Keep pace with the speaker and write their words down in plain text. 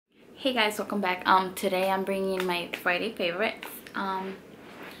Hey guys, welcome back. Today I'm bringing my Friday favorites.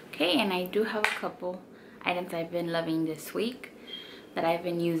 Okay, and I do have a couple items I've been loving this week that I've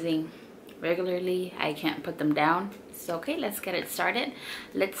been using regularly. I can't put them down. So okay, let's get it started.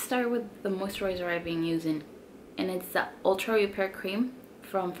 Let's start with the moisturizer I've been using, and it's the Ultra Repair Cream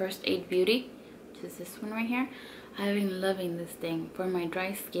from First Aid Beauty, which is this one right here. I've been loving this thing for my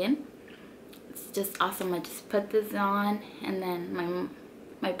dry skin. It's just awesome. I just put this on, and then my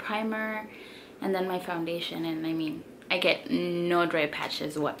primer, and then my foundation, and I mean, I get no dry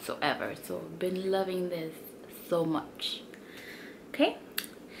patches whatsoever. So I've been loving this so much. Okay,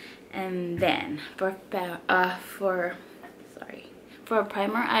 and then for a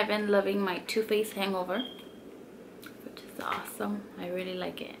primer, I've been loving my Too Faced Hangover, which is awesome. I really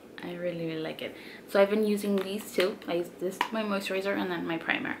like it. I really like it. So I've been using these two. I use this, my moisturizer, and then my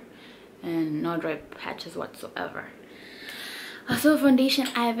primer, and no dry patches whatsoever. Also, foundation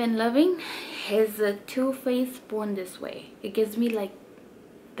I've been loving is the Too Faced Born This Way. It gives me like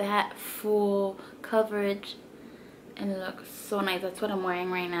that full coverage and it looks so nice. That's what I'm wearing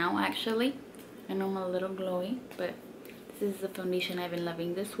right now actually. I know I'm a little glowy, but this is the foundation I've been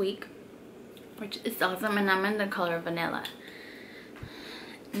loving this week, which is awesome, and I'm in the color Vanilla.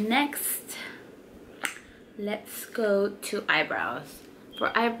 Next, let's go to eyebrows. For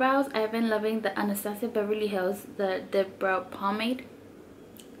eyebrows, I've been loving the Anastasia Beverly Hills, the Dip Brow Pomade.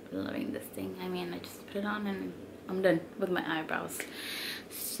 I'm loving this thing. I mean, I just put it on and I'm done with my eyebrows.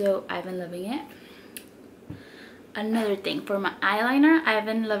 So I've been loving it. Another thing, for my eyeliner, I've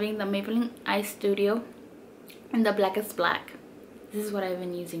been loving the Maybelline Eye Studio in the Blackest Black. This is what I've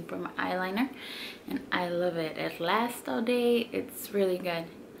been using for my eyeliner, and I love it. It lasts all day. It's really good.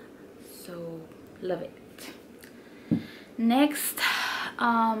 So love it. Next,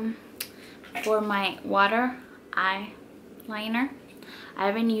 for my water eyeliner,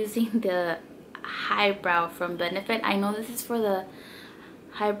 I've been using the Highbrow from Benefit. I know this is for the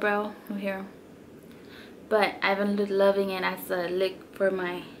highbrow here, but I've been loving it as a lick for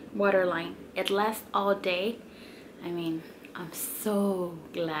my waterline. It lasts all day. I mean, I'm so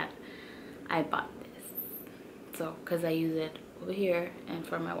glad I bought this. So, because I use it over here and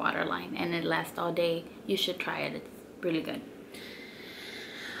for my waterline, and it lasts all day. You should try it. It's really good.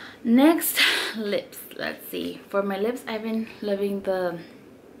 Next, lips. Let's see. For my lips, I've been loving the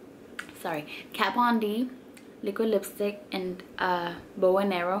Kat Von D liquid lipstick and bow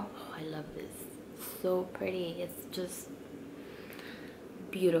and arrow. Oh, I love this. So pretty. It's just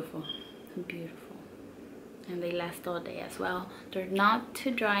beautiful, and they last all day as well. They're not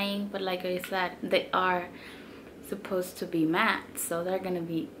too drying, but like I said, they are supposed to be matte, so they're gonna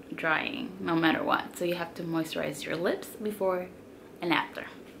be drying no matter what. So you have to moisturize your lips before and after.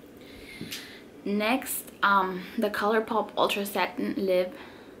 Next, the ColourPop Ultra Satin Lip,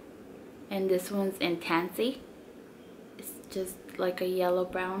 and this one's in Tansy. It's just like a yellow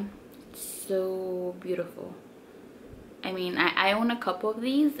brown. So beautiful. I mean, I own a couple of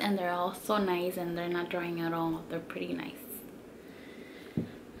these, and they're all so nice, and they're not drying at all. They're pretty nice.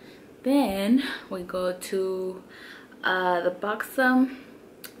 Then we go to the Buxom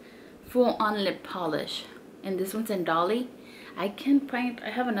Full On Lip Polish, and this one's in Dolly. I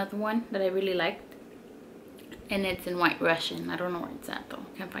have another one that I really liked, and it's in White Russian. I don't know where it's at though.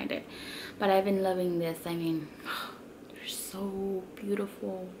 Can't find it. But I've been loving this. I mean, they're so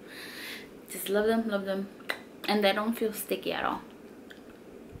beautiful. Just love them. And they don't feel sticky at all.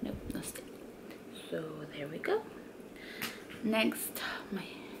 Nope, no stick. So there we go. Next,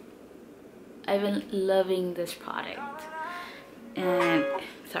 I've been loving this product, and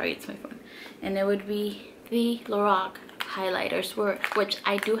sorry, it's my phone. And it would be the LORAC highlighters, which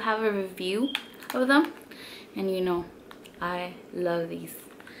I do have a review of them, and you know, I love these.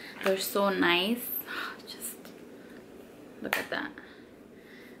 They're so nice. Just look at that.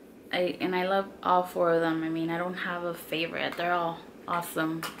 I love all four of them. I mean, I don't have a favorite. They're all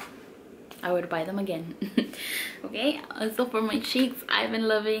awesome. I would buy them again. Okay, so for my cheeks, I've been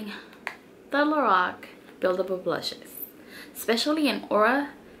loving the LORAC Build Up of Blushes, especially in Aura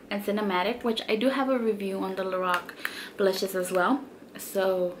and Cinematic, which I do have a review on the LORAC blushes as well,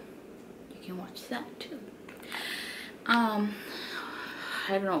 so you can watch that too. I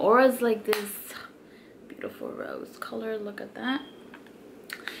don't know, Aura's like this beautiful rose color. Look at that.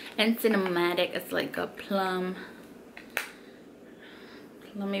 And Cinematic is like a plummy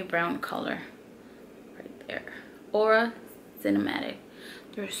brown color right there. Aura, Cinematic.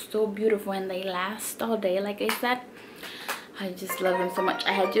 They're so beautiful, and they last all day. Like I said, I just love them so much.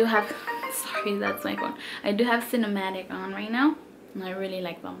 I do have, sorry, that's my phone. I do have Cinematic on right now, and I really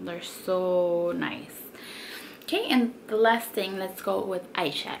like them. They're so nice. Okay, and the last thing, let's go with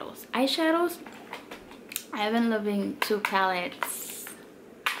eyeshadows. Eyeshadows, I've been loving two palettes.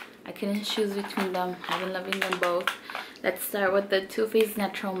 I couldn't choose between them. I've been loving them both. Let's start with the Too Faced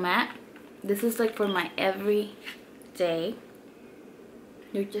Natural Matte. This is like for my everyday.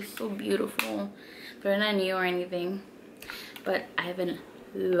 They're just so beautiful. They're not new or anything, but I've been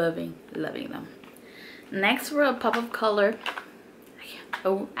loving them. Next, for a pop of color.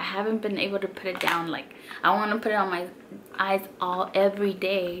 Oh, I haven't been able to put it down. Like, I want to put it on my eyes every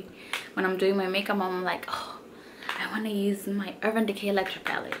day when I'm doing my makeup. I'm like, oh, I want to use my Urban Decay Electric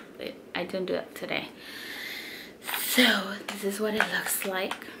palette, but I didn't do it today. So this is what it looks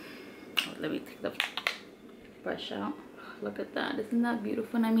like. Oh, let me take the brush out. Look at that. Isn't that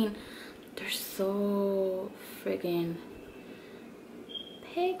beautiful? And I mean, they're so friggin'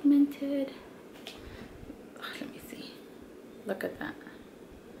 pigmented. Oh, let me see. Look at that.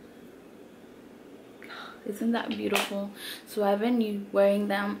 Isn't that beautiful? So I've been wearing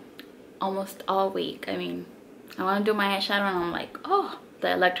them almost all week. I mean, I want to do my eyeshadow and I'm like, oh,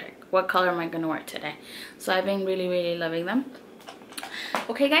 the electric. What color am I going to wear today? So I've been really loving them.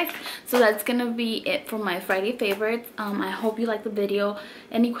 Okay guys, so that's gonna be it for my Friday favorites. I hope you liked the video.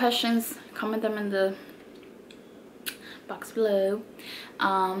 Any questions, comment them in the box below.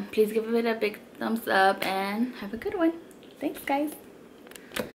 Please give it a big thumbs up and have a good one. Thanks guys.